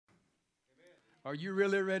Are you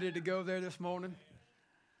really ready to go there this morning?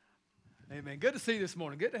 Amen. Good to see you this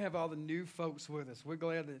morning. Good to have all the new folks with us. We're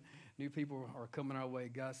glad that new people are coming our way.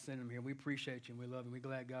 God sent them here. We appreciate you and we love you. We're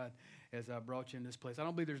glad God has brought you in this place. I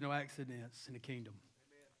don't believe there's no accidents in the kingdom.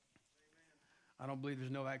 I don't believe there's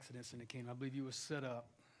no accidents in the kingdom. I believe you were set up.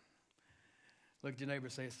 Look at your neighbor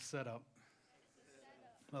and say, it's a setup.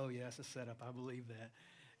 Oh, yeah, it's a setup. I believe that.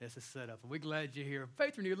 It's a setup. And we're glad you're here.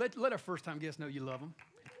 Faith Renew, let our first-time guests know you love them.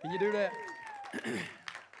 Can you do that?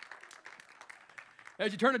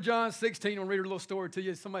 As you turn to John 16, I want to read a little story to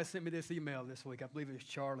you. Somebody sent me this email this week. I believe it was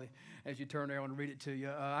Charlie. As you turn there, I want to read it to you.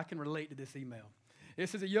 I can relate to this email. It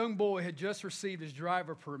says, a young boy had just received his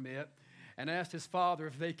driver permit and asked his father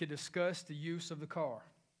if they could discuss the use of the car.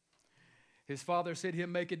 His father said he'll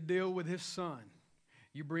make a deal with his son.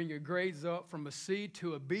 You bring your grades up from a C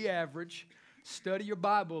to a B average, study your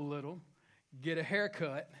Bible a little, get a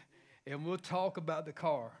haircut, and we'll talk about the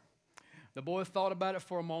car. The boy thought about it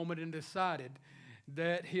for a moment and decided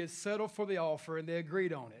that he had settled for the offer, and they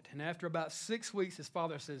agreed on it. And after about 6 weeks, his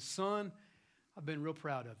father says, son, I've been real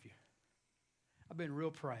proud of you. I've been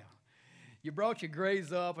real proud. You brought your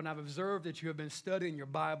grades up, and I've observed that you have been studying your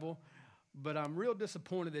Bible, but I'm real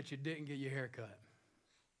disappointed that you didn't get your hair cut.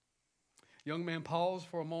 Young man paused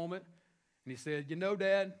for a moment, and he said, you know,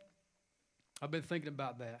 Dad, I've been thinking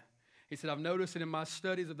about that. He said, I've noticed that in my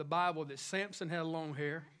studies of the Bible that Samson had long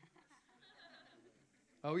hair.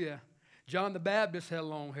 Oh, yeah. John the Baptist had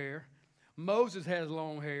long hair. Moses has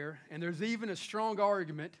long hair. And there's even a strong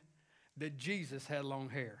argument that Jesus had long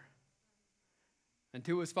hair. And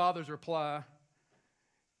to his father's reply,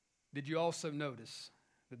 did you also notice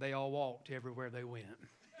that they all walked everywhere they went?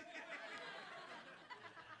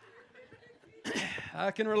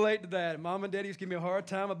 I can relate to that. Mom and Daddy used to give me a hard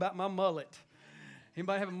time about my mullet.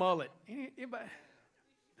 Anybody have a mullet? Anybody?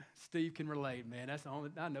 Steve can relate, man. That's the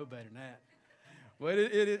only, I know better than that. Well,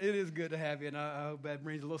 it is good to have you, and I hope that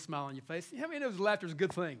brings a little smile on your face. How many knows laughter is a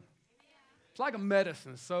good thing? It's like a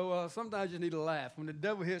medicine, so sometimes you need to laugh. When the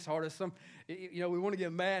devil hits hardest, we want to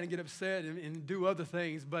get mad and get upset and do other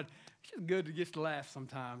things, but it's just good to get to laugh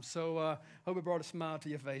sometimes. So hope it brought a smile to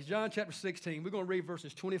your face. John chapter 16, we're going to read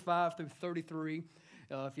verses 25 through 33.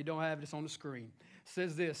 If you don't have it, it's on the screen. It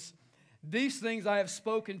says this, these things I have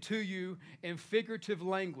spoken to you in figurative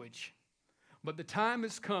language, but the time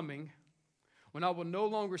is coming when I will no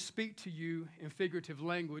longer speak to you in figurative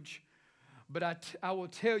language, but I will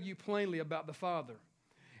tell you plainly about the Father.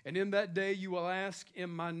 And in that day you will ask in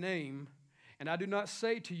my name, and I do not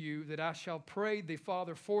say to you that I shall pray the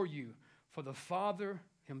Father for you, for the Father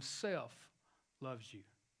himself loves you.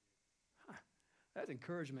 That's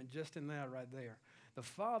encouragement just in that right there. The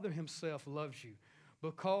Father himself loves you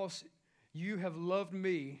because you have loved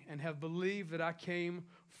me and have believed that I came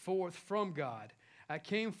forth from God. I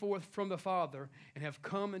came forth from the Father and have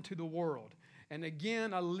come into the world. And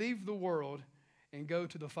again, I leave the world and go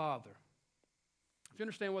to the Father. If you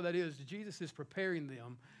understand what that is, Jesus is preparing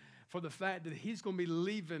them for the fact that he's going to be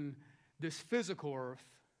leaving this physical earth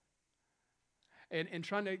and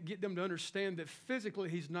trying to get them to understand that physically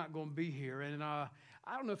he's not going to be here. And I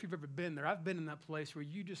don't know if you've ever been there. I've been in that place where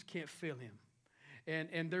you just can't feel him.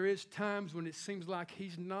 And there is times when it seems like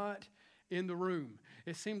he's not in the room.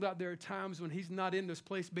 It seems like there are times when he's not in this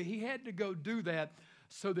place, but he had to go do that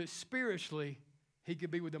so that spiritually he could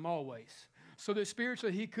be with them always. So that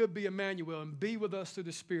spiritually he could be Emmanuel and be with us through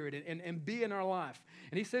the Spirit and be in our life.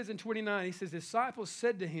 And he says in 29, he says, disciples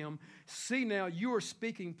said to him, see now you are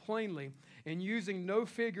speaking plainly and using no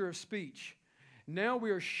figure of speech. Now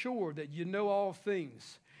we are sure that you know all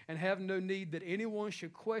things and have no need that anyone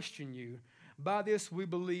should question you. By this we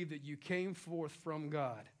believe that you came forth from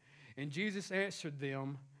God. And Jesus answered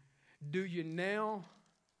them, do you now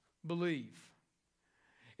believe?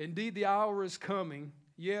 Indeed, the hour is coming,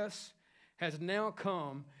 yes, has now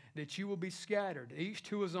come, that you will be scattered, each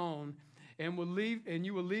to his own, and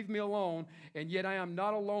you will leave me alone, and yet I am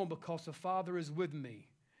not alone because the Father is with me.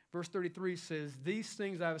 Verse 33 says, these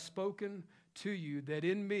things I have spoken to you, that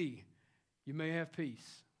in me you may have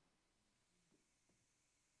peace.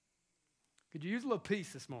 Could you use a little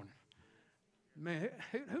peace this morning? Man,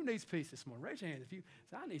 who needs peace this morning? Raise your hand if you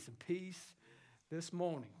say, I need some peace this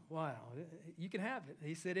morning. Wow, you can have it.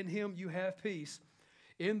 He said, in him you have peace.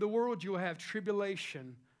 In the world you will have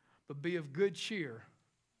tribulation, but be of good cheer.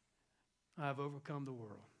 I have overcome the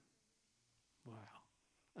world. Wow.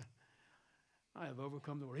 I have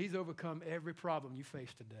overcome the world. He's overcome every problem you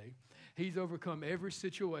face today. He's overcome every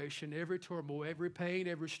situation, every turmoil, every pain,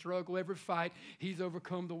 every struggle, every fight. He's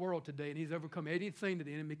overcome the world today, and he's overcome anything that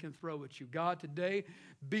the enemy can throw at you. God, today,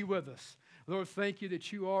 be with us. Lord, thank you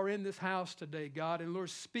that you are in this house today, God, and Lord,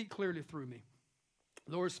 speak clearly through me.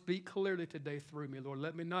 Lord, speak clearly today through me. Lord,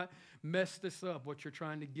 let me not mess this up, what you're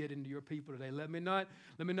trying to get into your people today. Let me not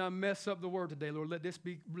mess up the word today. Lord, let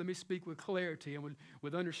me speak with clarity and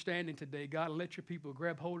with understanding today, God. And let your people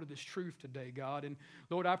grab hold of this truth today, God. And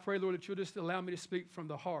Lord, I pray, Lord, that you'll just allow me to speak from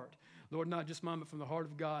the heart. Lord, not just mine, but from the heart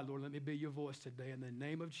of God. Lord, let me be your voice today. In the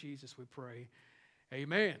name of Jesus, we pray.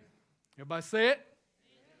 Amen. Everybody say it?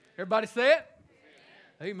 Amen. Everybody say it?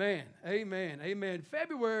 Amen. Amen. Amen.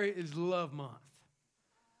 February is Love Month.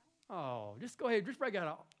 Oh, just go ahead. Just break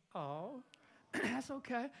out. Oh, that's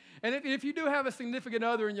okay. And if you do have a significant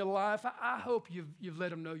other in your life, I hope you've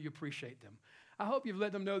let them know you appreciate them. I hope you've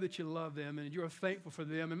let them know that you love them and you're thankful for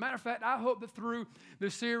them. And matter of fact, I hope that through the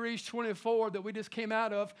series 24 that we just came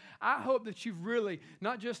out of, I hope that you've really,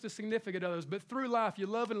 not just the significant others, but through life, you're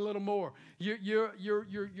loving a little more.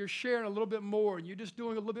 You're sharing a little bit more, and you're just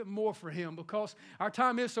doing a little bit more for him, because our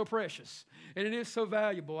time is so precious and it is so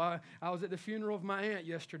valuable. I was at the funeral of my aunt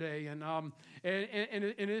yesterday, and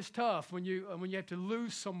it is tough when you have to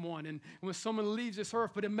lose someone and when someone leaves this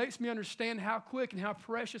earth. But it makes me understand how quick and how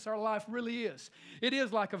precious our life really is. It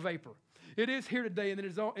is like a vapor. It is here today, and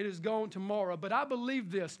it is gone tomorrow. But I believe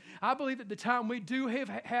this. I believe that the time we do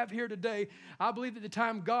have here today, I believe that the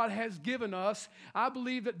time God has given us, I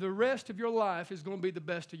believe that the rest of your life is going to be the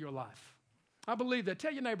best of your life. I believe that.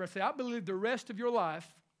 Tell your neighbor, say, I believe the rest of your life.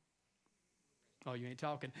 Oh, you ain't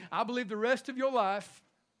talking. I believe the rest of your life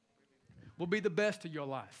will be the best of your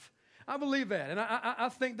life. I believe that, and I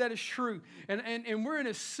think that is true. And we're in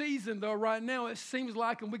a season, though, right now, it seems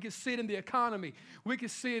like, and we can see it in the economy. We can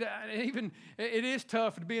see it, even, it is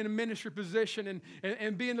tough to be in a ministry position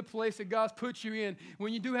and be in the place that God's put you in,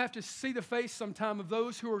 when you do have to see the face sometime of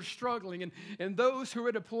those who are struggling and those who are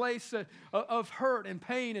at a place of hurt and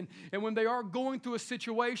pain, and when they are going through a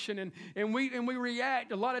situation, and we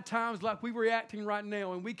react a lot of times like we're reacting right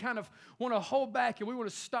now, and we kind of want to hold back, and we want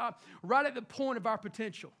to stop right at the point of our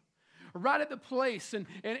potential. Right at the place, and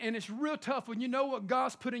it's real tough when you know what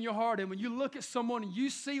God's put in your heart, and when you look at someone and you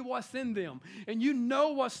see what's in them, and you know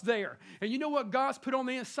what's there, and you know what God's put on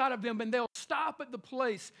the inside of them, and they'll stop at the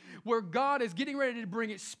place where God is getting ready to bring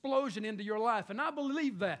explosion into your life. And I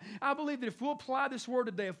believe that. I believe that if we'll apply this word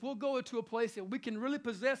today, if we'll go into a place that we can really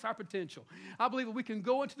possess our potential, I believe that we can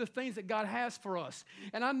go into the things that God has for us.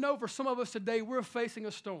 And I know for some of us today, we're facing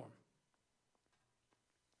a storm.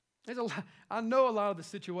 I know a lot of the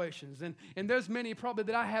situations, and there's many probably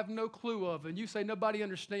that I have no clue of, and you say nobody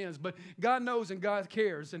understands, but God knows and God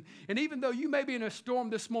cares. And even though you may be in a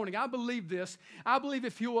storm this morning, I believe this. I believe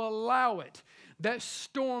if you will allow it, that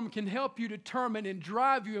storm can help you determine and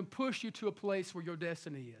drive you and push you to a place where your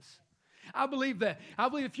destiny is. I believe that. I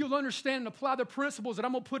believe if you'll understand and apply the principles that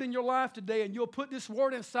I'm going to put in your life today, and you'll put this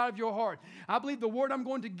word inside of your heart, I believe the word I'm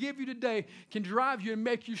going to give you today can drive you and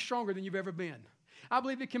make you stronger than you've ever been. I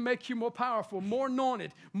believe it can make you more powerful, more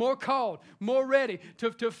anointed, more called, more ready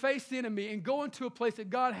to face the enemy and go into a place that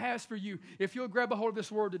God has for you if you'll grab a hold of this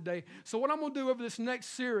word today. So what I'm going to do over this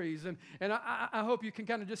next series, and I hope you can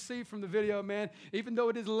kind of just see from the video, man, even though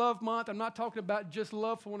it is Love Month, I'm not talking about just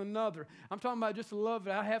love for one another. I'm talking about just the love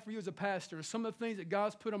that I have for you as a pastor and some of the things that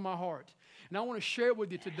God's put on my heart. And I want to share it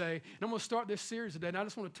with you today. And I'm going to start this series today, and I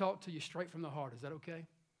just want to talk to you straight from the heart. Is that okay?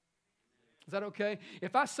 Is that okay?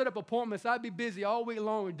 If I set up appointments, I'd be busy all week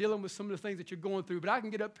long dealing with some of the things that you're going through, but I can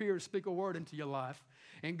get up here and speak a word into your life,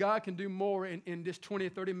 and God can do more in just 20 or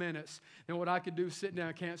 30 minutes than what I could do sitting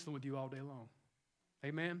down counseling with you all day long.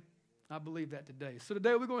 Amen? I believe that today. So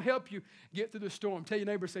today we're going to help you get through the storm. Tell your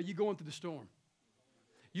neighbor, say, you're going through the storm.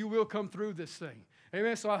 You will come through this thing.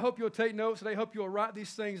 Amen. So I hope you'll take notes today. I hope you'll write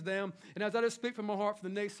these things down. And as I just speak from my heart for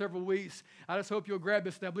the next several weeks, I just hope you'll grab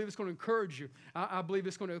this. And I believe it's going to encourage you. I believe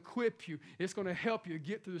it's going to equip you. It's going to help you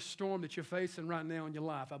get through the storm that you're facing right now in your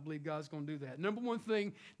life. I believe God's going to do that. Number one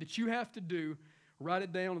thing that you have to do, write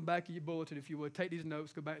it down on the back of your bulletin if you would. Take these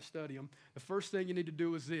notes, go back and study them. The first thing you need to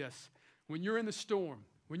do is this. When you're in the storm,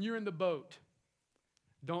 when you're in the boat,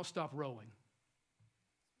 don't stop rowing.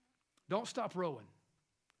 Don't stop rowing.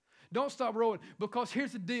 Don't stop rowing, because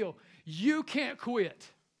here's the deal. You can't quit.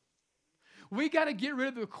 We got to get rid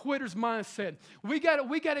of the quitter's mindset. We got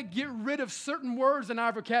to get rid of certain words in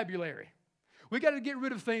our vocabulary. We got to get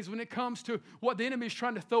rid of things when it comes to what the enemy is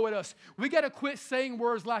trying to throw at us. We got to quit saying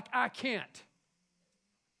words like, I can't.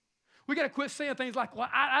 We got to quit saying things like, well,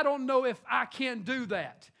 I don't know if I can do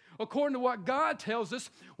that. According to what God tells us,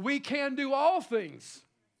 we can do all things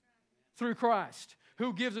through Christ,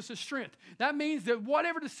 who gives us the strength. That means that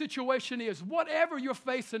whatever the situation is, whatever you're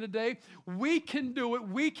facing today, we can do it.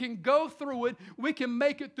 We can go through it. We can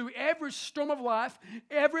make it through every storm of life,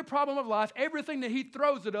 every problem of life, everything that he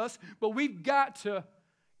throws at us, but we've got to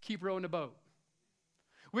keep rowing the boat.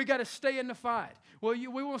 We got to stay in the fight. Well,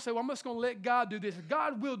 we want to say, well, I'm just going to let God do this.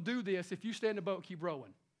 God will do this if you stay in the boat and keep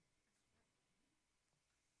rowing.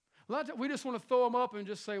 A lot of times we just want to throw them up and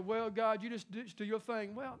just say, well, God, you just do your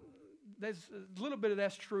thing. Well, there's a little bit of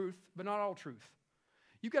that's truth, but not all truth.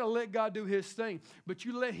 You got to let God do his thing, but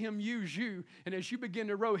you let him use you, and as you begin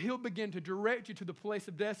to row, he'll begin to direct you to the place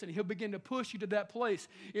of destiny. He'll begin to push you to that place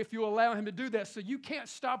if you allow him to do that. So you can't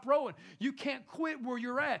stop rowing. You can't quit where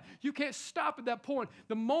you're at. You can't stop at that point.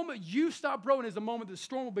 The moment you stop rowing is the moment the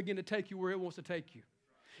storm will begin to take you where it wants to take you.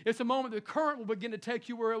 It's the moment the current will begin to take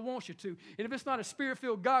you where it wants you to. And if it's not a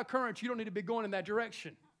spirit-filled God current, you don't need to be going in that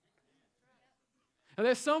direction. And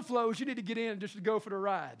there's some flows you need to get in just to go for the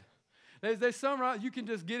ride. There's some rides you can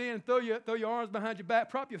just get in and throw your arms behind your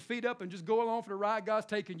back, prop your feet up, and just go along for the ride. God's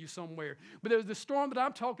taking you somewhere. But there's the storm that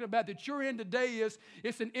I'm talking about that you're in today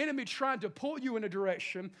it's an enemy trying to pull you in a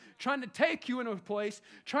direction, trying to take you in a place,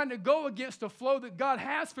 trying to go against the flow that God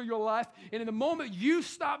has for your life. And in the moment you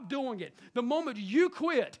stop doing it, the moment you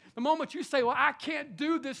quit, the moment you say, well, I can't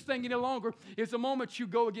do this thing any longer, is the moment you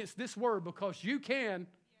go against this word, because you can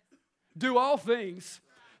do all things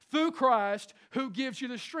through Christ who gives you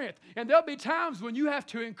the strength. And there'll be times when you have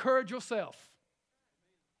to encourage yourself.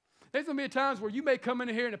 There's going to be times where you may come in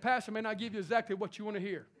here and the pastor may not give you exactly what you want to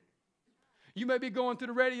hear. You may be going through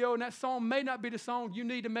the radio and that song may not be the song you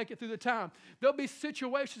need to make it through the time. There'll be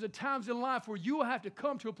situations and times in life where you will have to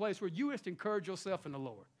come to a place where you have to encourage yourself in the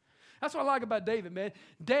Lord. That's what I like about David, man.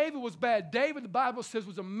 David was bad. David, the Bible says,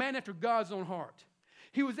 was a man after God's own heart.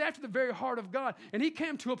 He was after the very heart of God. And he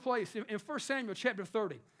came to a place in 1 Samuel chapter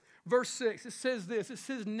 30. Verse 6, it says this. It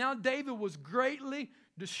says, now David was greatly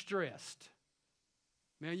distressed.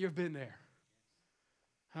 Man, you've been there.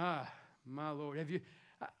 My Lord. Have you?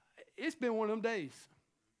 It's been one of them days.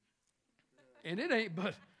 And it ain't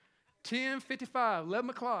but 10:55, 11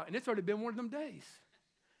 o'clock, and it's already been one of them days.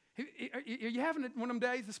 Are you having one of them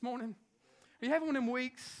days this morning? Are you having one of them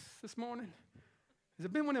weeks this morning? Has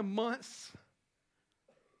it been one of them months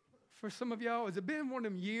for some of y'all? Has it been one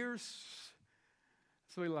of them years?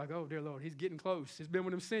 So we're like, oh, dear Lord, he's getting close. It's been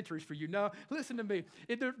one of them centuries for you. No, listen to me.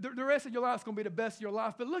 The rest of your life is going to be the best of your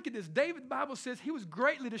life. But look at this. David, the Bible says he was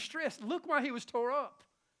greatly distressed. Look why he was tore up.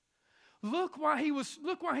 Look why he was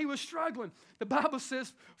struggling. The Bible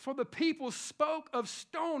says, for the people spoke of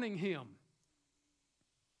stoning him.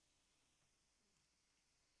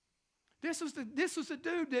 This was the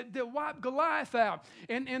dude that wiped Goliath out.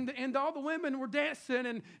 And all the women were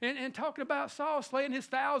dancing and talking about Saul slaying his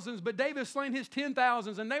thousands, but David slaying his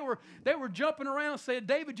 10,000s. And they were jumping around saying,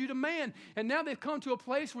 David, you the man. And now they've come to a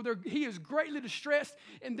place where he is greatly distressed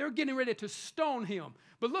and they're getting ready to stone him.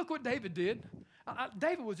 But look what David did.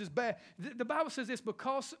 David was just bad. The Bible says this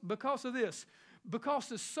because of this. Because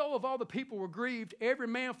the soul of all the people were grieved, every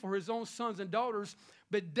man for his own sons and daughters,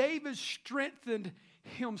 but David strengthened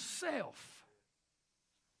himself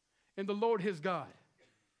in the Lord his God.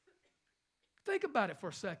 Think about it for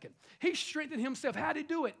a second. He strengthened himself. How did he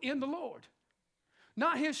do it? In the Lord.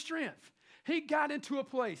 Not his strength. He got into a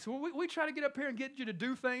place. We try to get up here and get you to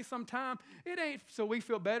do things sometime. It ain't so we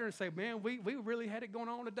feel better and say, man, we really had it going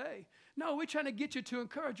on today. No, we're trying to get you to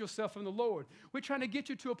encourage yourself in the Lord. We're trying to get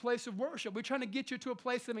you to a place of worship. We're trying to get you to a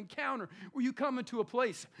place of encounter where you come into a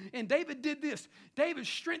place. And David did this. David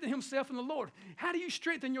strengthened himself in the Lord. How do you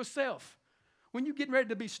strengthen yourself when you're getting ready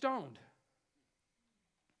to be stoned?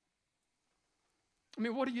 I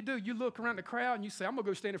mean, what do? You look around the crowd and you say, I'm going to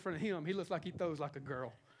go stand in front of him. He looks like he throws like a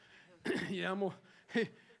girl. Yeah,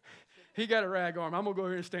 he got a rag arm. I'm going to go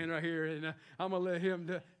here and stand right here, and I'm going to let him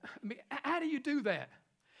do. I mean, how do you do that?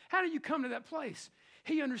 How do you come to that place?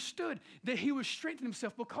 He understood that he was strengthening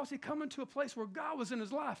himself because he come into a place where God was in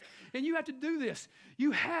his life. And you have to do this.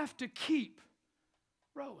 You have to keep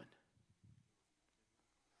rowing.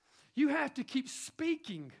 You have to keep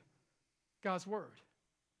speaking God's word.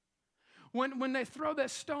 When they throw that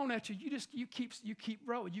stone at you, you keep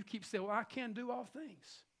rowing. You keep saying, well, I can do all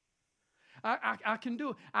things. I can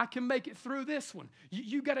do it. I can make it through this one.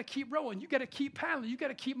 You got to keep rowing. You got to keep paddling. You got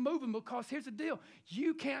to keep moving, because here's the deal.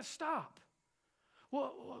 You can't stop.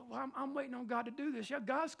 Well, I'm waiting on God to do this. Yeah,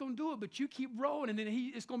 God's going to do it, but you keep rowing, and then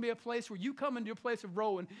it's going to be a place where you come into a place of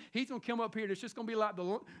rowing. He's going to come up here, and it's just going to be like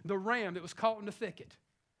the ram that was caught in the thicket.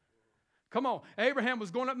 Come on. Abraham was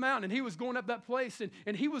going up mountain, and he was going up that place,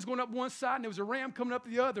 and he was going up one side, and there was a ram coming up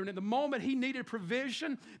the other. And at the moment he needed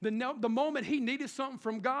provision, the moment he needed something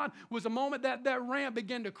from God was the moment that ram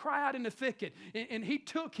began to cry out in the thicket. And he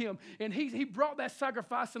took him, and he brought that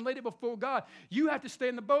sacrifice and laid it before God. You have to stay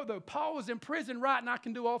in the boat, though. Paul was in prison, right, and I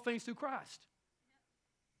can do all things through Christ.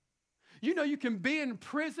 You know you can be in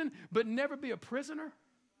prison but never be a prisoner?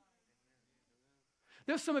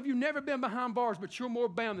 There's some of you never been behind bars, but you're more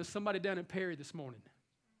bound than somebody down in Perry this morning.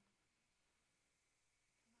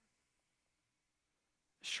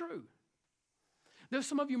 It's true. There's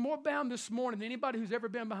some of you more bound this morning than anybody who's ever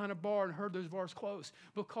been behind a bar and heard those bars close,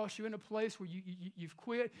 because you're in a place where you've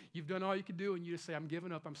quit, you've done all you can do, and you just say, I'm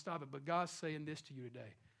giving up, I'm stopping. But God's saying this to you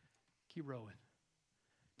today. Keep rowing.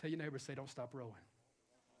 Tell your neighbor, say, don't stop rowing.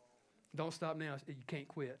 Don't stop now. You can't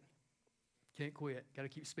quit. Can't quit. Got to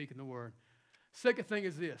keep speaking the word. Second thing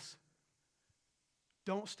is this.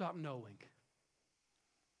 Don't stop knowing.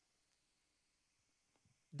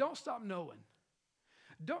 Don't stop knowing.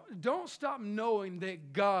 Don't stop knowing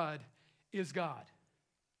that God is God.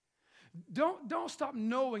 Don't stop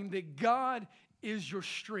knowing that God is your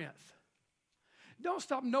strength. Don't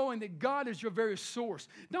stop knowing that God is your very source.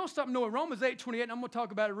 Don't stop knowing. Romans 8:28, and I'm going to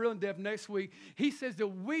talk about it real in depth next week. He says that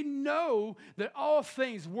we know that all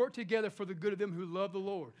things work together for the good of them who love the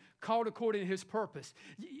Lord, called according to his purpose.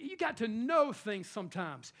 You got to know things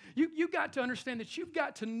sometimes. You got to understand that you've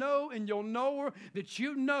got to know in your knower that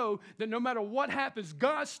you know that no matter what happens,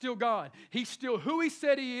 God's still God. He's still who he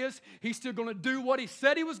said he is. He's still going to do what he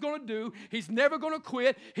said he was going to do. He's never going to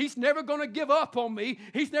quit. He's never going to give up on me.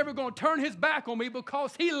 He's never going to turn his back on me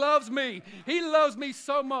because he loves me. He loves me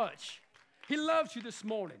so much. He loves you this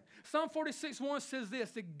morning. Psalm 46:1 says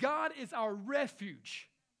this, that God is our refuge.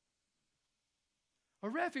 A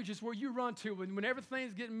refuge is where you run to when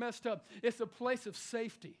everything's getting messed up. It's a place of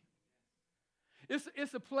safety.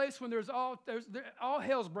 It's a place when all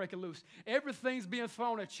hell's breaking loose. Everything's being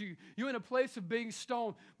thrown at you. You're in a place of being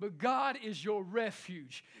stoned, but God is your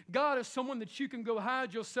refuge. God is someone that you can go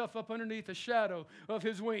hide yourself up underneath the shadow of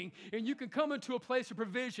his wing, and you can come into a place of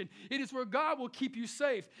provision. It is where God will keep you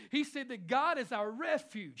safe. He said that God is our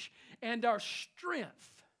refuge and our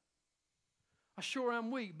strength. I sure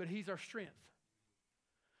am weak, but he's our strength.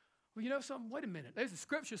 Well, you know something? Wait a minute. There's a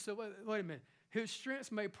scripture, so wait a minute. His strength's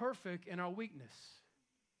made perfect in our weakness.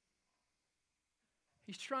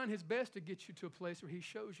 He's trying his best to get you to a place where he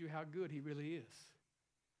shows you how good he really is.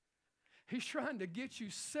 He's trying to get you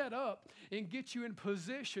set up and get you in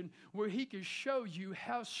position where he can show you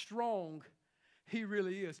how strong he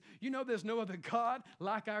really is. You know there's no other God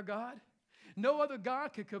like our God. No other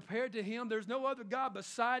God can compare to him. There's no other God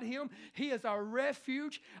beside him. He is our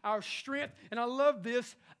refuge, our strength, and I love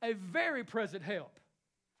this, a very present help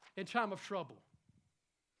in time of trouble.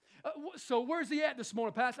 So where's he at this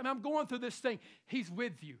morning, Pastor? I'm going through this thing. He's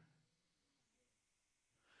with you.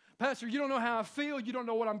 Pastor, you don't know how I feel. You don't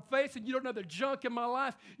know what I'm facing. You don't know the junk in my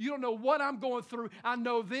life. You don't know what I'm going through. I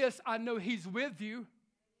know this. I know he's with you.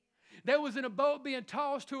 They was in a boat being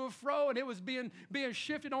tossed to and fro, and it was being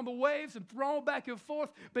shifted on the waves and thrown back and forth,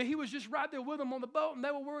 but he was just right there with them on the boat, and they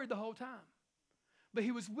were worried the whole time. But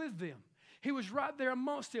he was with them. He was right there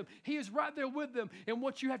amongst them. He is right there with them. And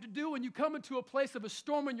what you have to do when you come into a place of a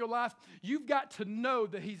storm in your life, you've got to know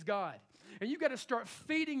that he's God. And you've got to start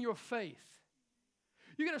feeding your faith.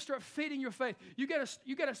 You got to start feeding your faith. You got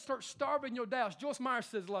to start starving your doubts. Joyce Meyer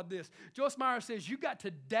says a lot of this. Joyce Meyer says, you got to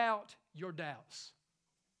doubt your doubts.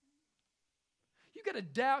 You got to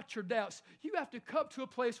doubt your doubts. You have to come to a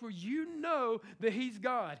place where you know that he's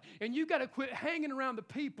God. And you got to quit hanging around the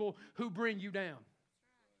people who bring you down.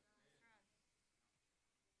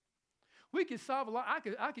 We could solve a lot.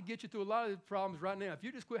 I could get you through a lot of the problems right now if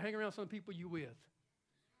you just quit hanging around some people you with.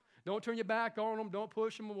 Don't turn your back on them. Don't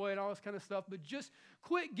push them away and all this kind of stuff. But just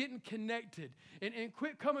quit getting connected and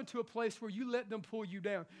quit coming to a place where you let them pull you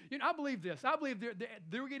down. You know, I believe this. I believe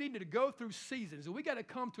they're getting to go through seasons. And we got to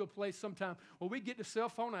come to a place sometime where we get the cell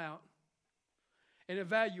phone out and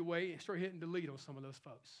evaluate and start hitting delete on some of those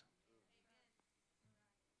folks.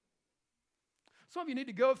 Some of you need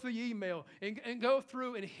to go through your email and go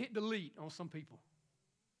through and hit delete on some people.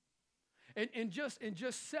 And just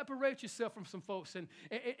separate yourself from some folks and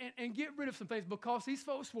get rid of some things, because these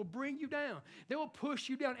folks will bring you down. They will push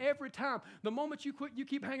you down every time. The moment you quit, you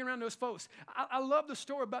keep hanging around those folks. I love the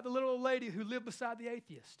story about the little old lady who lived beside the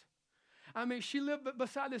atheist. I mean, she lived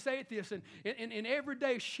beside this atheist, and every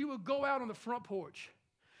day she would go out on the front porch.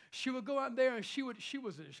 She would go out there and she was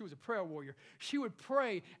a prayer warrior. She would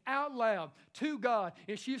pray out loud to God,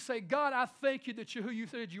 and she would say, God, I thank you that you're who you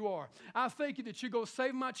said you are. I thank you that you're going to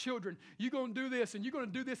save my children. You're going to do this, and you're going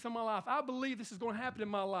to do this in my life. I believe this is going to happen in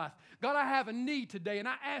my life. God, I have a need today, and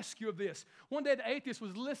I ask you of this. One day the atheist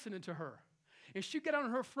was listening to her, and she got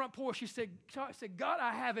on her front porch. She said, God,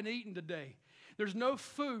 I haven't eaten today. There's no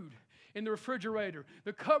food in the refrigerator.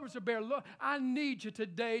 The cupboards are bare. Look, I need you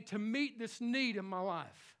today to meet this need in my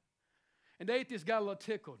life. And the atheist got a little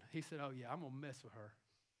tickled. He said, oh, yeah, I'm going to mess with her.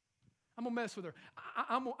 I'm going to mess with her.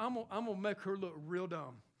 I'm going to make her look real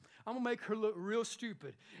dumb. I'm going to make her look real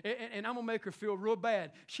stupid, and I'm going to make her feel real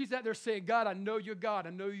bad. She's out there saying, God, I know you're God.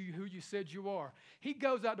 I know you who you said you are. He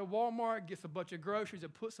goes out to Walmart, gets a bunch of groceries,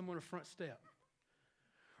 and puts them on the front step.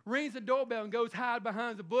 Rings the doorbell and goes hide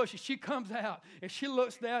behind the bush. And she comes out and she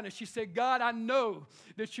looks down and she said, God, I know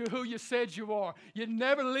that you're who you said you are. You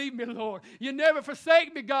never leave me, Lord. You never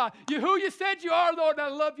forsake me, God. You're who you said you are, Lord, and I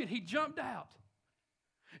love you. And he jumped out.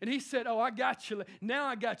 And he said, oh, I got you. Now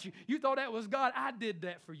I got you. You thought that was God. I did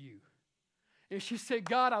that for you. And she said,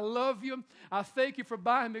 God, I love you. I thank you for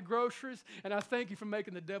buying me groceries. And I thank you for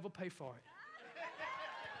making the devil pay for it.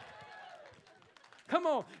 Come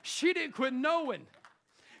on. She didn't quit knowing.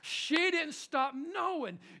 She didn't stop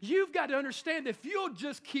knowing. You've got to understand, if you'll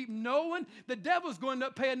just keep knowing, the devil's going to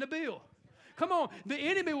end up paying the bill. Come on, the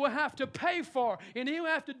enemy will have to pay for, and he'll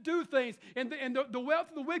have to do things, and the wealth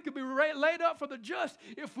of the wicked will be laid up for the just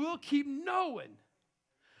if we'll keep knowing.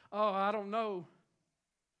 Oh, I don't know.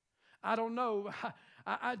 I don't know.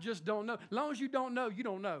 I just don't know. As long as you don't know, you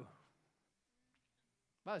don't know.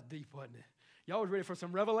 That was deep, wasn't it? Y'all was ready for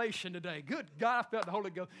some revelation today. Good God, I felt the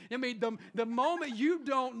Holy Ghost. I mean, the moment you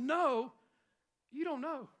don't know, you don't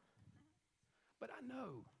know. But I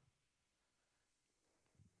know.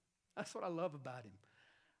 That's what I love about him.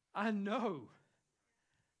 I know.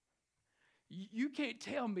 You can't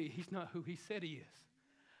tell me he's not who he said he is.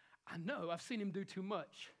 I know. I've seen him do too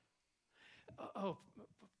much.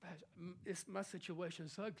 My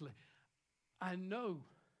situation's ugly. I know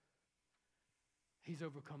he's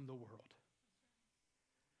overcome the world.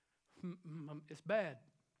 It's bad.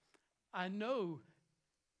 I know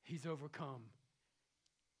he's overcome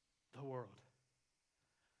the world.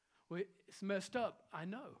 Well, it's messed up. I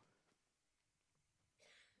know.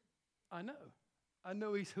 I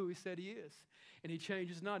know he's who he said he is. And he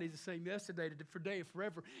changes not. He's the same yesterday, today, and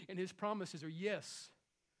forever. And his promises are yes.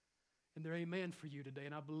 And they're amen for you today.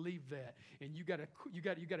 And I believe that. And you got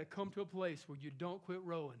to come to a place where you don't quit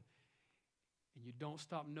rowing. And you don't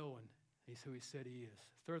stop knowing he's who he said he is.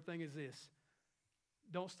 Third thing is this.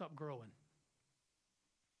 Don't stop growing.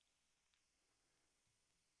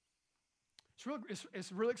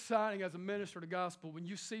 It's real exciting as a minister of the gospel when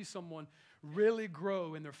you see someone really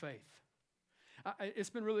grow in their faith. It's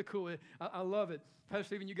been really cool. I love it. Pastor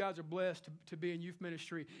Stephen, you guys are blessed to be in youth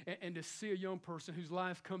ministry and to see a young person whose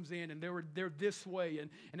life comes in and they're this way.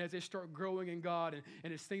 And as they start growing in God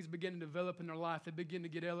and as things begin to develop in their life, they begin to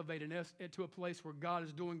get elevated into a place where God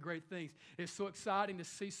is doing great things. It's so exciting to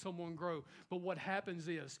see someone grow. But what happens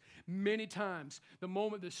is, many times, the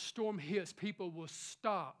moment the storm hits, people will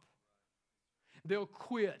stop. They'll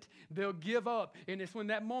quit. They'll give up. And it's when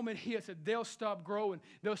that moment hits that they'll stop growing.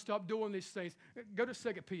 They'll stop doing these things. Go to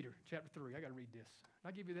 2 Peter chapter 3. I got to read this.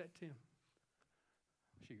 I'll give you that, Tim.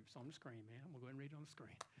 Shoot, it's on the screen, man. I'm going to go ahead and read it on the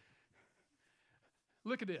screen.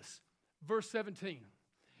 Look at this. Verse 17.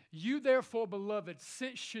 You therefore, beloved,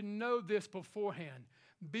 since you know this beforehand,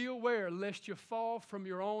 be aware lest you fall from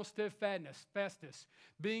your own steadfastness,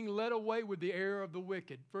 being led away with the error of the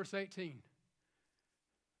wicked. Verse 18.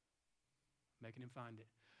 Making him find it.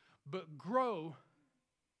 But grow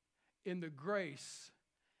in the grace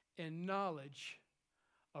and knowledge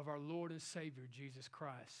of our Lord and Savior, Jesus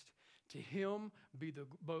Christ. To him be the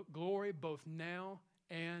glory both now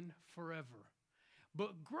and forever.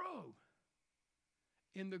 But grow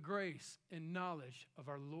in the grace and knowledge of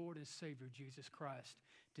our Lord and Savior, Jesus Christ.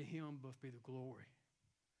 To him both be the glory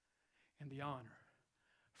and the honor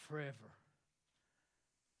forever.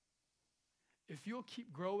 If you'll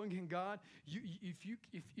keep growing in God,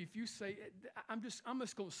 if you say, I'm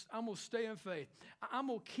gonna stay in faith. I'm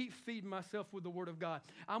gonna keep feeding myself with the Word of God.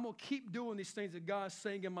 I'm gonna keep doing these things that God's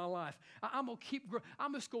saying in my life. I'm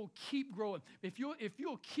just gonna keep growing. If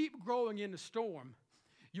you'll keep growing in the storm,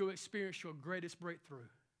 you'll experience your greatest breakthrough.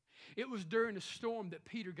 It was during the storm that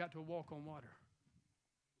Peter got to walk on water.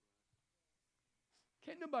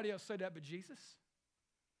 Can't nobody else say that but Jesus.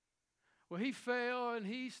 Well, he fell and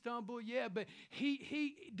he stumbled, yeah, but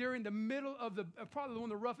he during the middle of probably one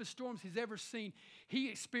of the roughest storms he's ever seen, he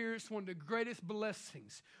experienced one of the greatest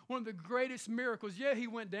blessings, one of the greatest miracles. Yeah, he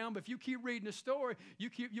went down, but if you keep reading the story, you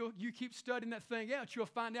keep studying that thing out, you'll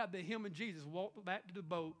find out that him and Jesus walked back to the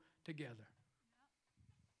boat together.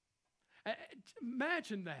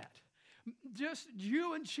 Imagine that. Just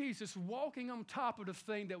you and Jesus walking on top of the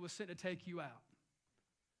thing that was sent to take you out.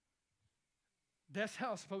 That's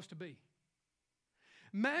how it's supposed to be.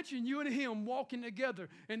 Imagine you and him walking together.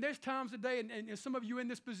 And there's times a day, and some of you in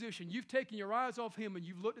this position, you've taken your eyes off him and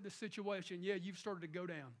you've looked at the situation. Yeah, you've started to go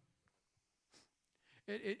down.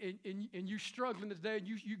 And you're struggling today, and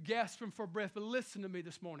you gasping for breath. But listen to me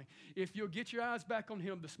this morning. If you'll get your eyes back on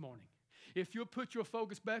him this morning, If you'll put your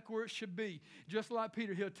focus back where it should be, just like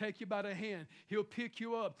Peter, he'll take you by the hand. He'll pick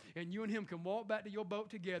you up, and you and him can walk back to your boat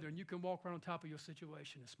together, and you can walk right on top of your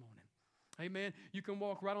situation this morning. Amen. You can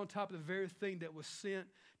walk right on top of the very thing that was sent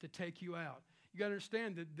to take you out. You got to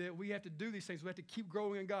understand that we have to do these things. We have to keep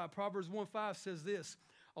growing in God. Proverbs 1:5 says this,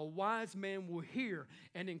 a wise man will hear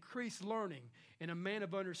and increase learning, and a man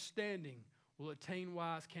of understanding will attain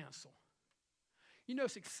wise counsel. You know,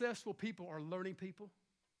 successful people are learning people.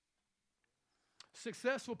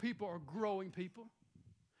 Successful people are growing people.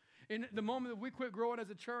 And the moment that we quit growing as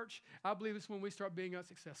a church, I believe it's when we start being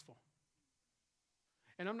unsuccessful.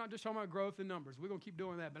 And I'm not just talking about growth in numbers. We're going to keep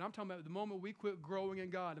doing that. But I'm talking about the moment we quit growing in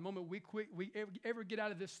God, the moment we ever get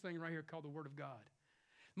out of this thing right here called the Word of God.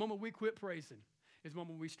 The moment we quit praising is the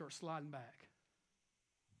moment we start sliding back.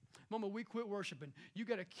 The moment we quit worshiping, you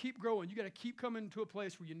got to keep growing. You got to keep coming to a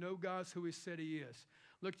place where you know God's who He said He is.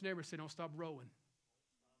 Look at your neighbor and say, don't stop growing.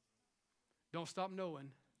 Don't stop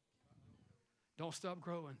knowing. Don't stop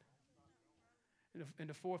growing. And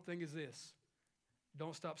the fourth thing is this.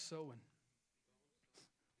 Don't stop sowing.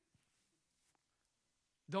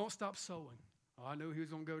 Don't stop sowing. Oh, I knew he was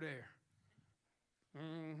going to go there.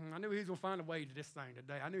 I knew he was going to find a way to this thing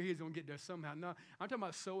today. I knew he was going to get there somehow. No, I'm talking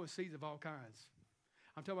about sowing seeds of all kinds.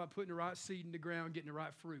 I'm talking about putting the right seed in the ground, getting the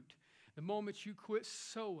right fruit. The moment you quit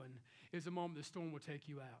sowing is the moment the storm will take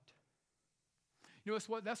you out. You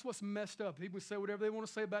know, that's what's messed up. People say whatever they want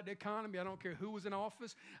to say about the economy. I don't care who was in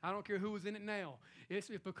office. I don't care who was in it now. It's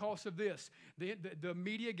because of this. The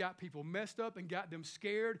media got people messed up and got them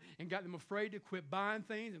scared and got them afraid to quit buying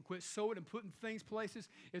things and quit sowing and putting things places.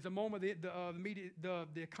 It's a moment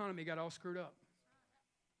the economy got all screwed up.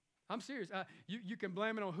 I'm serious. You can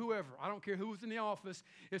blame it on whoever. I don't care who was in the office.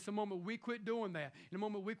 It's the moment we quit doing that. And the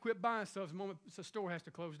moment we quit buying stuff, it's the moment the store has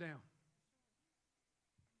to close down.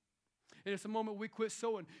 And it's the moment we quit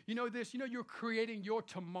sowing. You know this, you're creating your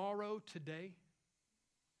tomorrow today.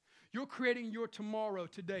 You're creating your tomorrow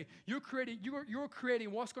today. You're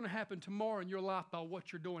creating what's going to happen tomorrow in your life by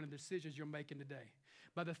what you're doing and the decisions you're making today.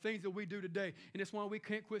 By the things that we do today. And it's why we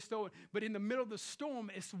can't quit sowing. But in the middle of the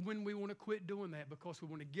storm, it's when we want to quit doing that because we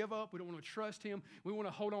want to give up. We don't want to trust Him. We want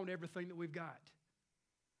to hold on to everything that we've got.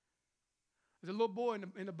 There's a little boy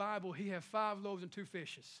in the Bible. He had 5 loaves and 2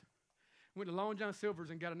 fishes. Went to Long John Silver's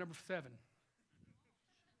and got a number 7.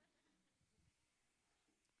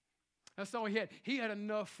 That's all he had. He had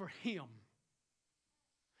enough for him.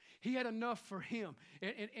 He had enough for him.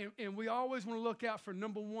 And we always want to look out for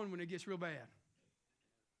number 1 when it gets real bad.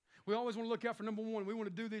 We always want to look out for number 1. We want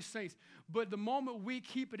to do these things. But the moment we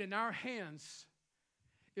keep it in our hands,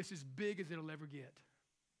 it's as big as it'll ever get.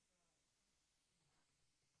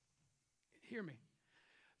 Hear me.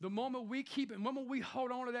 The moment we keep it, the moment we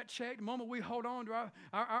hold on to that check, the moment we hold on to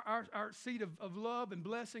our seed of love and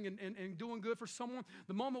blessing and doing good for someone,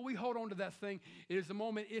 the moment we hold on to that thing, it is the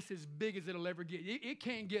moment it's as big as it'll ever get. It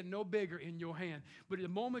can't get no bigger in your hand. But the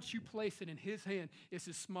moment you place it in His hand, it's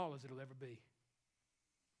as small as it'll ever be.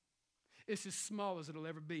 It's as small as it'll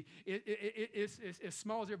ever be. It's as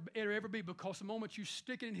small as it'll ever be because the moment you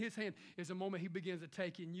stick it in His hand is the moment He begins to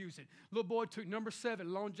take it and use it. Little boy took number 7,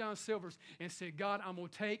 Long John Silver's, and said, God, I'm going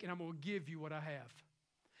to take and I'm going to give you what I have.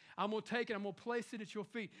 I'm going to take it, I'm going to place it at your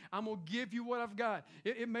feet. I'm going to give you what I've got.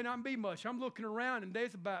 It may not be much. I'm looking around and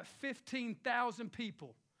there's about 15,000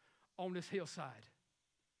 people on this hillside.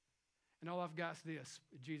 And all I've got is this.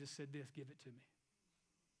 Jesus said this, give it to me.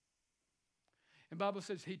 And the Bible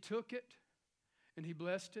says He took it and He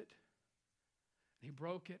blessed it and He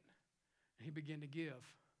broke it and He began to give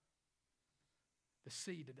the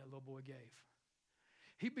seed that little boy gave.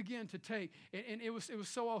 He began to take, and it was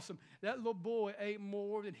so awesome. That little boy ate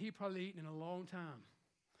more than he probably eaten in a long time.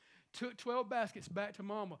 Took 12 baskets back to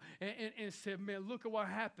mama and said, man, look at what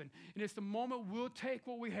happened. And it's the moment we'll take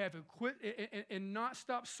what we have and quit and not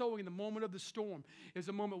stop sowing in the moment of the storm is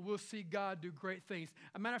the moment we'll see God do great things.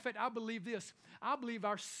 As a matter of fact, I believe this. I believe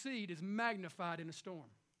our seed is magnified in a storm.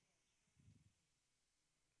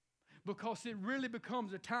 Because it really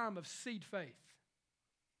becomes a time of seed faith.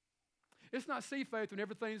 It's not seed faith when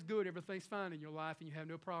everything's good, everything's fine in your life and you have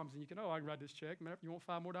no problems and you can, I can write this check. You want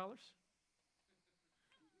 $5 more?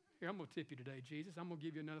 Here, I'm going to tip you today, Jesus. I'm going to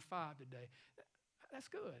give you another 5 today. That's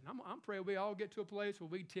good. I'm praying we all get to a place where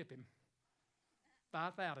we tip Him.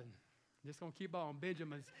 5,000. Just going to keep on.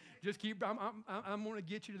 Benjamin's. Just keep, I'm going to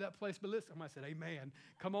get you to that place. But listen, somebody said, amen.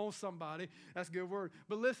 Come on, somebody. That's a good word.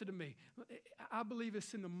 But listen to me. I believe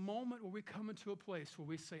it's in the moment where we come into a place where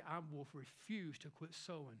we say, I will refuse to quit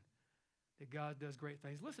sowing, that God does great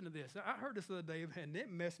things. Listen to this. I heard this the other day, and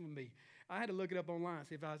it messed with me. I had to look it up online,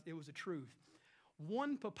 see if it was the truth.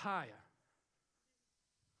 1 papaya.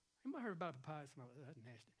 Anybody heard about papaya? Somebody, that's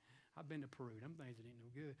nasty. I've been to Peru. Them things that ain't no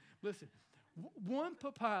good. Listen, one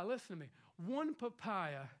papaya, listen to me. One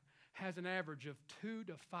papaya has an average of 200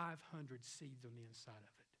 to 500 seeds on the inside of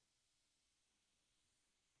it.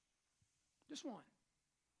 Just one.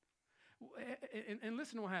 And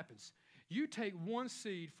listen to what happens. You take one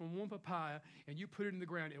seed from one papaya and you put it in the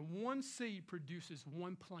ground, and one seed produces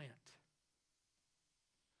one plant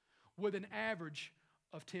with an average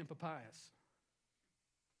of 10 papayas.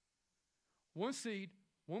 One seed,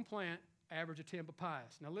 one plant, average of 10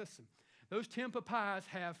 papayas. Now listen, those 10 papayas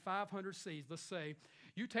have 500 seeds. Let's say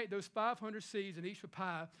you take those 500 seeds in each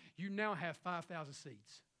papaya, you now have 5,000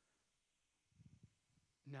 seeds.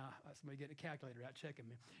 Now, somebody getting a calculator out checking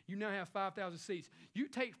me. You now have 5,000 seeds. You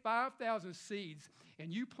take 5,000 seeds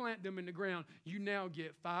and you plant them in the ground, you now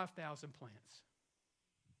get 5,000 plants.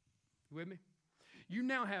 You with me? You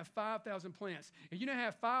now have 5,000 plants. And you now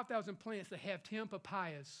have 5,000 plants that have 10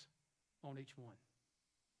 papayas on each one.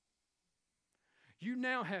 You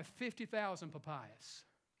now have 50,000 papayas.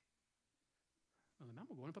 I'm going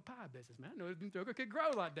to go into papaya business, man. I know it could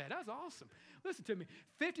grow like that. That's awesome. Listen to me.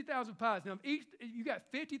 50,000 papayas. Now, you got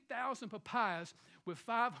 50,000 papayas with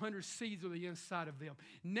 500 seeds on the inside of them.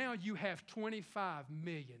 Now you have 25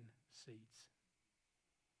 million seeds.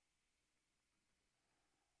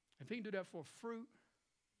 If he can do that for fruit,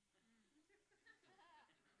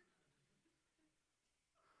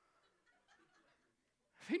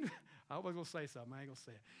 I was going to say something. I ain't going to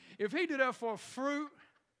say it. If he did that for fruit,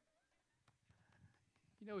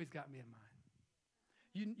 you know he's got me in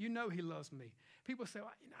mind. You know he loves me. People say,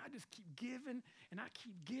 well, I just keep giving, and I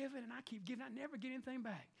keep giving, and I keep giving. I never get anything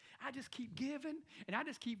back. I just keep giving, and I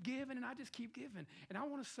just keep giving, and I just keep giving. And I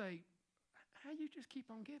want to say, how you just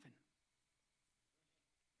keep on giving?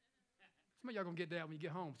 Some of y'all going to get that when you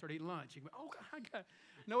get home, start eating lunch. You go, oh, I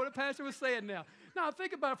know what the pastor was saying now. Now,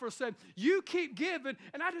 think about it for a second. You keep giving,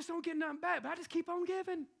 and I just don't get nothing back, but I just keep on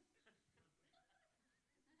giving.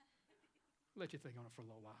 Let you think on it for a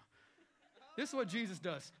little while. This is what Jesus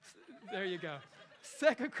does. There you go.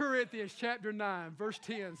 2 Corinthians chapter 9, verse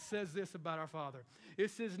 10 says this about our Father.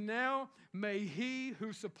 It says, now may he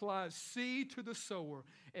who supplies seed to the sower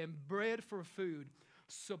and bread for food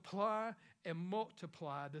supply and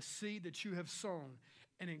multiply the seed that you have sown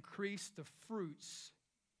and increase the fruits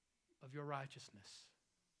of your righteousness.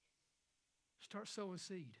 Start sowing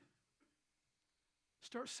seed.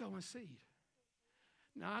 Start sowing seed.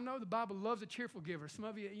 Now, I know the Bible loves a cheerful giver. Some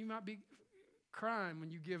of you might be crying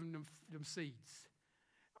when you give them seeds.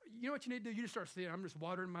 You know what you need to do? You just start saying, I'm just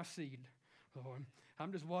watering my seed, Lord.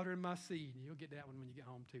 I'm just watering my seed. You'll get that one when you get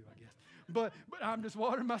home too, I guess. But I'm just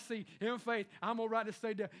watering my seed in faith. I'm going to write this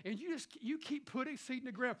thing down. And you keep putting seed in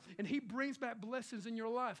the ground, and he brings back blessings in your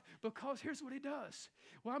life. Because here's what he does.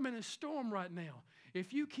 Well, I'm in a storm right now.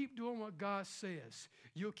 If you keep doing what God says,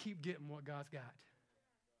 you'll keep getting what God's got.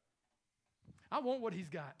 I want what he's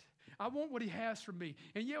got. I want what he has for me.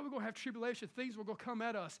 And yeah, we're going to have tribulation. Things will go come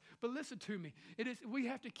at us. But listen to me. We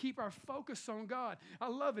have to keep our focus on God. I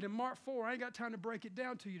love it. In Mark 4, I ain't got time to break it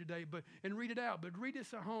down to you today and read it out. But read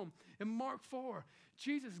this at home. In Mark 4,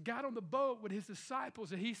 Jesus got on the boat with his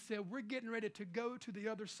disciples, and he said, we're getting ready to go to the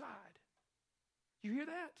other side. You hear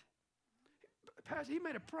that? Pastor, he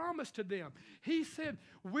made a promise to them. He said,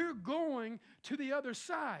 we're going to the other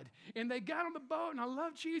side. And they got on the boat, and I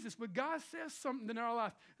love Jesus, but God says something in our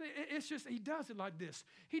life. It's just, he does it like this.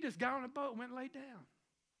 He just got on the boat and went and laid down.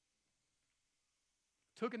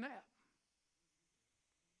 Took a nap.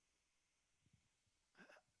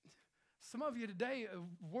 Some of you today are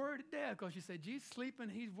worried to death because you say, Jesus sleeping,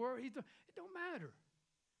 he's worried. It don't matter.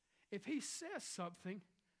 If he says something,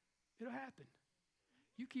 it'll happen.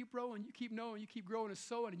 You keep rowing, you keep knowing, you keep growing and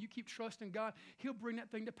sowing, and you keep trusting God, he'll bring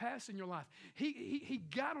that thing to pass in your life. He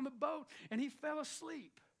got on the boat, and he fell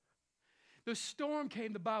asleep. The storm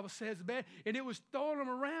came, the Bible says, man, and it was throwing him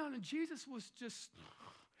around, and Jesus was just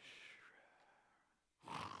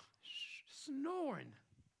snoring,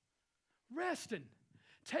 resting,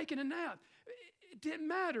 taking a nap. It didn't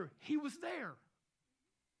matter. He was there.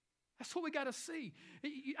 That's what we got to see.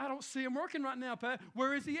 I don't see him working right now, Pat.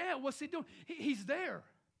 Where is he at? What's he doing? He's there.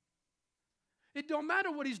 It don't matter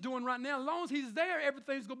what he's doing right now. As long as he's there,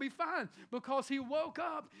 everything's going to be fine because he woke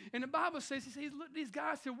up. And the Bible says, these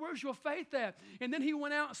guys said, where's your faith at? And then he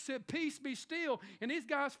went out and said, peace, be still. And these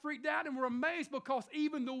guys freaked out and were amazed because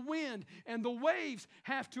even the wind and the waves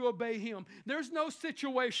have to obey him. There's no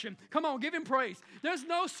situation. Come on, give him praise. There's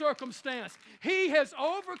no circumstance. He has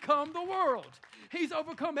overcome the world. He's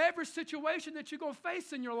overcome every situation that you're going to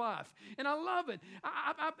face in your life. And I love it.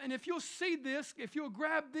 And if you'll see this, if you'll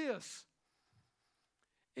grab this,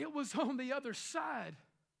 it was on the other side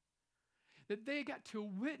that they got to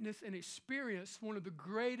witness and experience one of the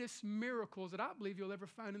greatest miracles that I believe you'll ever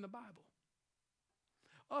find in the Bible.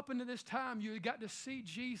 Up until this time, you got to see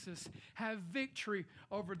Jesus have victory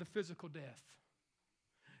over the physical death.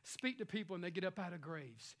 Speak to people and they get up out of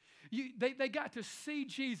graves. They got to see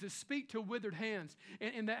Jesus speak to withered hands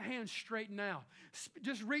and that hand straighten out.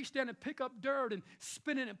 Just reach down and pick up dirt and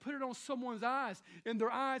spin it and put it on someone's eyes and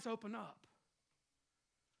their eyes open up.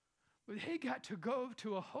 But he got to go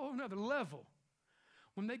to a whole nother level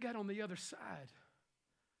when they got on the other side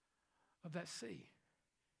of that sea.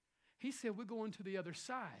 He said, we're going to the other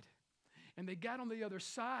side. And they got on the other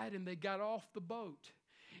side and they got off the boat.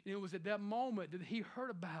 And it was at that moment that he heard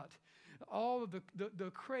about all of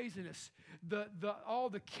the craziness, all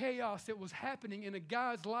the chaos that was happening in a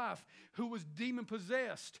guy's life who was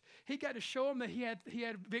demon-possessed. He got to show him that he had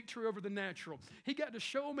victory over the natural. He got to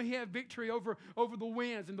show him he had victory over the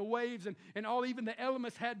winds and the waves and all, even the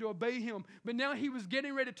elements had to obey him. But now he was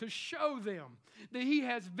getting ready to show them that he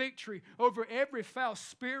has victory over every foul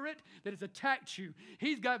spirit that has attacked you.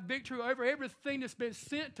 He's got victory over everything that's been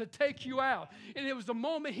sent to take you out. And it was the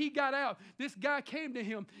moment he got out, this guy came to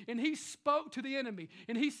him and he spoke to the enemy.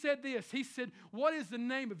 And he said this. He said, what is the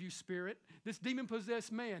name of you, spirit? This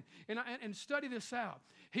demon-possessed man. And study this out.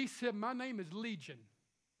 He said, my name is Legion.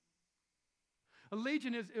 A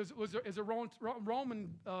legion is a Roman,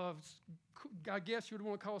 I guess you would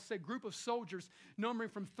want to call it, group of soldiers numbering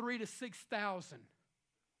from 3,000 to 6,000.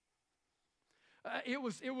 It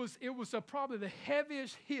was probably the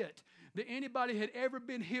heaviest hit that anybody had ever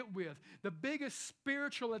been hit with, the biggest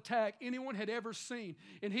spiritual attack anyone had ever seen.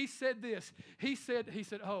 And he said this. He said,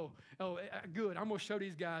 oh, good. I'm going to show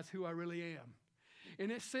these guys who I really am.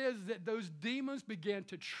 And it says that those demons began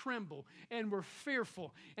to tremble and were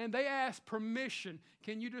fearful. And they asked permission.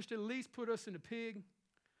 Can you just at least put us in a pig?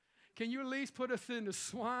 Can you at least put us in the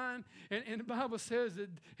swine? And the Bible says that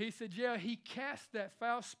he said, yeah, he cast that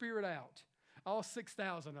foul spirit out. All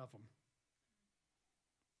 6,000 of them.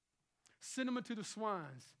 Sent them into the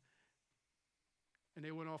swines. And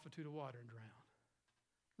they went off into the water and drowned.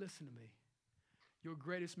 Listen to me. Your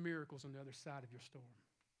greatest miracle's on the other side of your storm.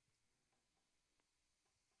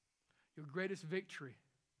 Your greatest victory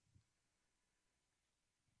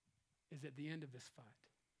is at the end of this fight.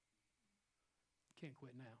 You can't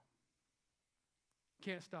quit now.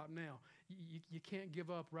 You can't stop now. You can't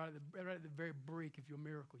give up right at the very brink of your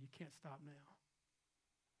miracle. You can't stop now.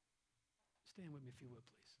 Stand with me if you would,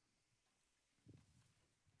 please.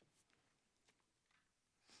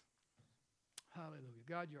 Hallelujah.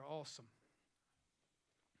 God, you're awesome.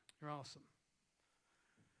 You're awesome.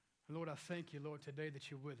 And Lord, I thank you, Lord, today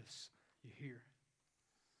that you're with us. You're here.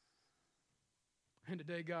 And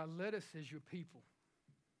today, God, let us as your people,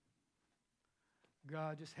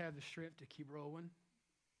 God, just have the strength to keep rolling,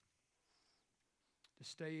 to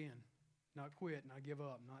stay in, not quit, not give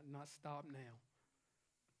up, not stop now.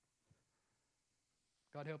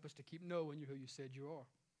 God, help us to keep knowing you who you said you are.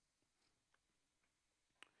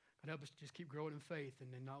 God, help us to just keep growing in faith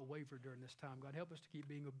and then not waver during this time. God, help us to keep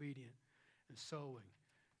being obedient and sowing.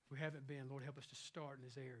 If we haven't been, Lord, help us to start in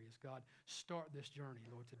these areas. God, start this journey,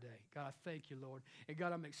 Lord, today. God, I thank you, Lord. And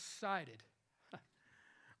God, I'm excited.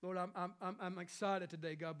 Lord, I'm excited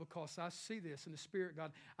today, God, because I see this in the Spirit,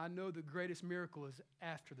 God. I know the greatest miracle is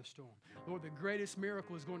after the storm. Lord, the greatest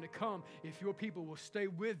miracle is going to come if your people will stay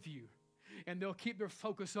with you. And they'll keep their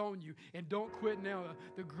focus on you. And don't quit now.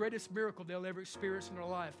 The greatest miracle they'll ever experience in their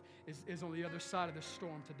life is on the other side of the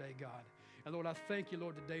storm today, God. And Lord, I thank you,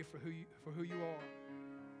 Lord, today for who you are.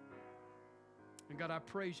 And God, I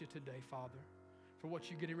praise you today, Father, for what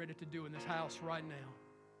you're getting ready to do in this house right now,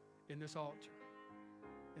 in this altar,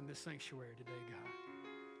 in this sanctuary today, God.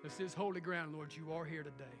 This is holy ground, Lord. You are here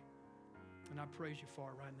today. And I praise you for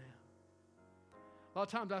it right now. A lot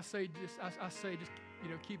of times I say just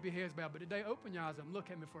keep your heads bowed. But today, open your eyes and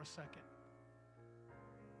look at me for a second.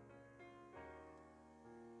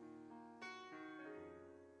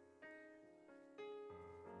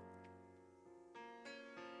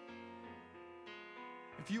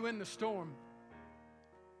 If you're in the storm,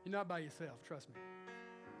 you're not by yourself, trust me.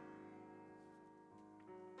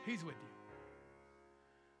 He's with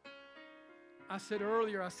you. I said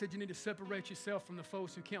earlier, you need to separate yourself from the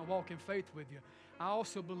folks who can't walk in faith with you. I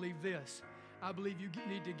also believe this. I believe you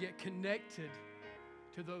need to get connected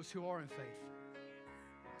to those who are in faith.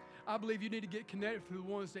 I believe you need to get connected to the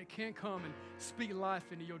ones that can come and speak life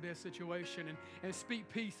into your death situation and speak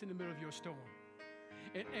peace in the middle of your storm.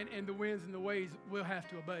 And the winds and the waves will have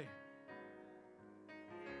to obey.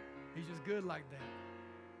 He's just good like that.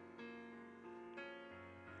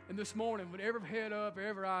 And this morning, with every head up,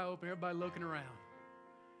 every eye open, everybody looking around,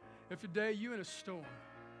 If today you're in a storm,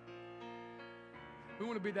 we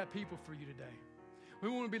want to be that people for you today. We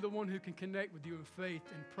want to be the one who can connect with you in faith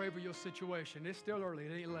and pray for your situation. It's still early.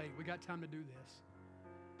 It ain't late. We got time to do this.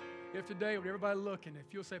 If today, with everybody looking,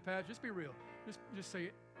 if you'll say, Pastor, just be real. Just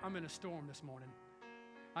say, I'm in a storm this morning.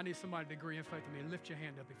 I need somebody to agree in faith with me. Lift your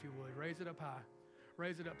hand up if you would. Raise it up high.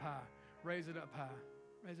 Raise it up high. Raise it up high.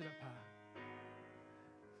 Raise it up high.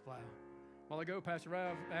 Wow. A while ago, Pastor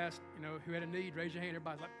Rav asked, who had a need, raise your hand.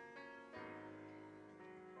 Everybody's like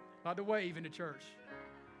to wave in the church.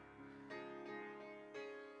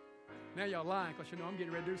 Now y'all lying because I'm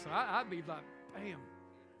getting ready to do something. I'd be like, bam.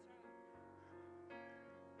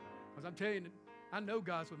 Because I'm telling you, I know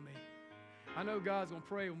God's with me. I know God's going to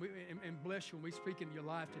pray and bless you when we speak into your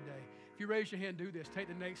life today. If you raise your hand and do this, take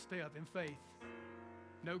the next step in faith.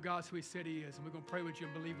 Know God's who He said He is, and we're going to pray with you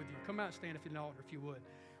and believe with you. Come out and stand if you're an altar if you would.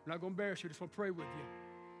 We're not going to embarrass you. Just want to pray with you.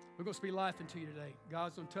 We're going to speak life into you today.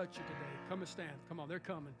 God's going to touch you today. Come and stand. Come on, they're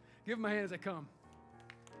coming. Give them a hand as they come.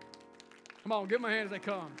 Come on, give them a hand as they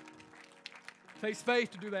come. It takes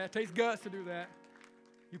faith to do that. It takes guts to do that.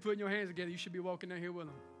 You putting your hands together, you should be walking down here with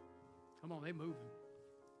them. Come on, they're moving.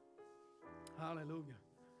 Hallelujah.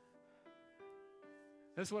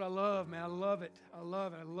 That's what I love, man. I love it. I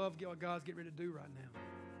love it. I love what God's getting ready to do right now.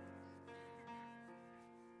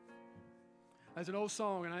 There's an old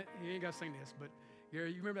song, and you ain't got to sing this, but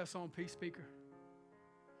Gary, you remember that song, Peace Speaker?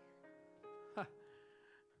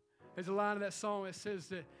 There's a line of that song that says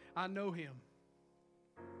that I know Him.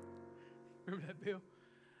 Remember that, Bill?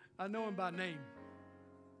 I know Him by name.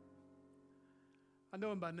 I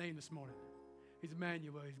know Him by name this morning. He's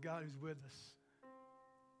Emmanuel. He's God who's with us.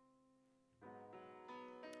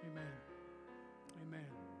 Amen. Amen.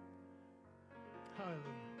 Hallelujah.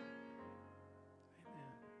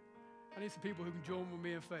 Amen. I need some people who can join with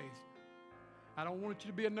me in faith. I don't want you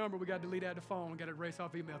to be a number. We got to delete out the phone. We got to erase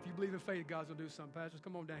off email. If you believe in faith, God's going to do something. Pastors,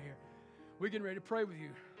 come on down here. We're getting ready to pray with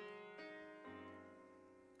you.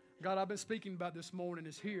 God, I've been speaking about this morning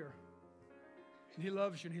is here. And He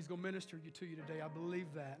loves you, and He's going to minister to you today. I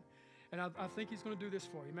believe that. And I think He's going to do this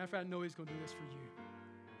for you. Matter of fact, I know He's going to do this for you.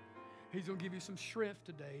 He's going to give you some strength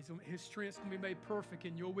today. His strength's going to be made perfect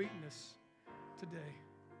in your weakness today.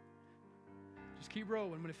 Just keep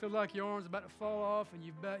rolling. When it feels like your arm's about to fall off and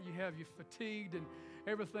you're fatigued and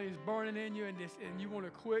everything's burning in you and you want to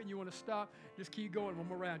quit and you want to stop, just keep going one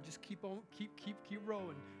more round. Just keep on, keep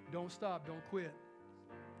rolling. Don't stop. Don't quit.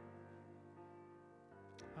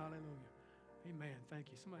 Hallelujah. Amen. Thank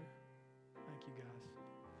you. Somebody, thank you guys.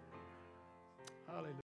 Hallelujah.